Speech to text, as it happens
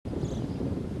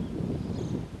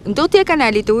Ndotja e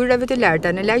kanalit të ujrave të larta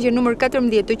në lagjen numër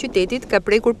 14 të qytetit ka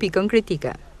prekur pikën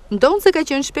kritike. Ndonë se ka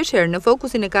qenë shpesher në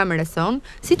fokusin e kamerës sonë,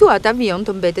 situata vijon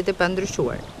të mbetet e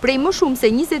pandryshuar. Prej më shumë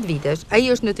se 20 vitesh, ai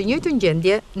është në të njëjtën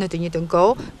gjendje, në të njëjtën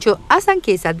kohë, që as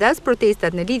ankesat dhe as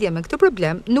protestat në lidhje me këtë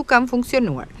problem nuk kanë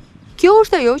funksionuar. Kjo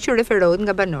është ajo që referohet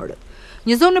nga banorët.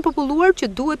 Një zonë e populluar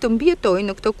që duhet të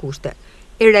mbijetojë në këto kushte.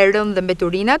 Era e rëndë dhe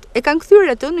mbeturinat e kanë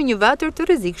kthyer atë në një vatër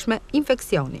të rrezikshme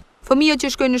infeksioni. Fëmijët që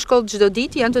shkojnë në shkollë çdo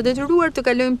ditë janë të detyruar të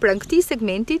kalojnë pranë këtij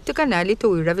segmenti të kanalit të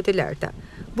ujrave të larta.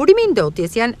 Burimi i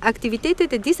ndotjes janë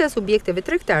aktivitetet e disa subjekteve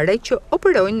tregtare që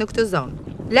operojnë në këtë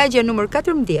zonë. Lagja numër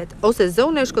 14 ose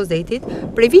zona e Shkozetit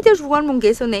prej vitesh vuan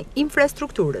mungesën e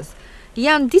infrastrukturës.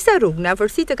 Janë disa rrugë në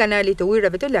afërsi të kanalit të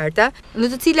ujrave të larta,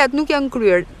 në të cilat nuk janë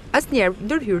kryer asnjëherë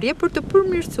ndërhyrje për të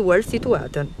përmirësuar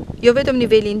situatën. Jo vetëm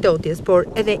niveli i ndotjes, por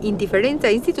edhe indiferenca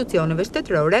e institucioneve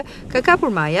shtetërore ka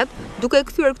kapur majat, duke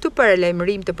kthyer këtë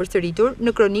paralajmërim të përsëritur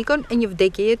në kronikën e një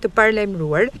vdekjeje të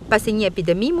paralajmëruar, pasi një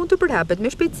epidemi mund të përhapet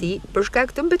me shpejtësi për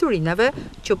shkak të mbeturinave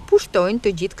që pushtojnë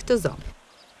të gjithë këtë zonë.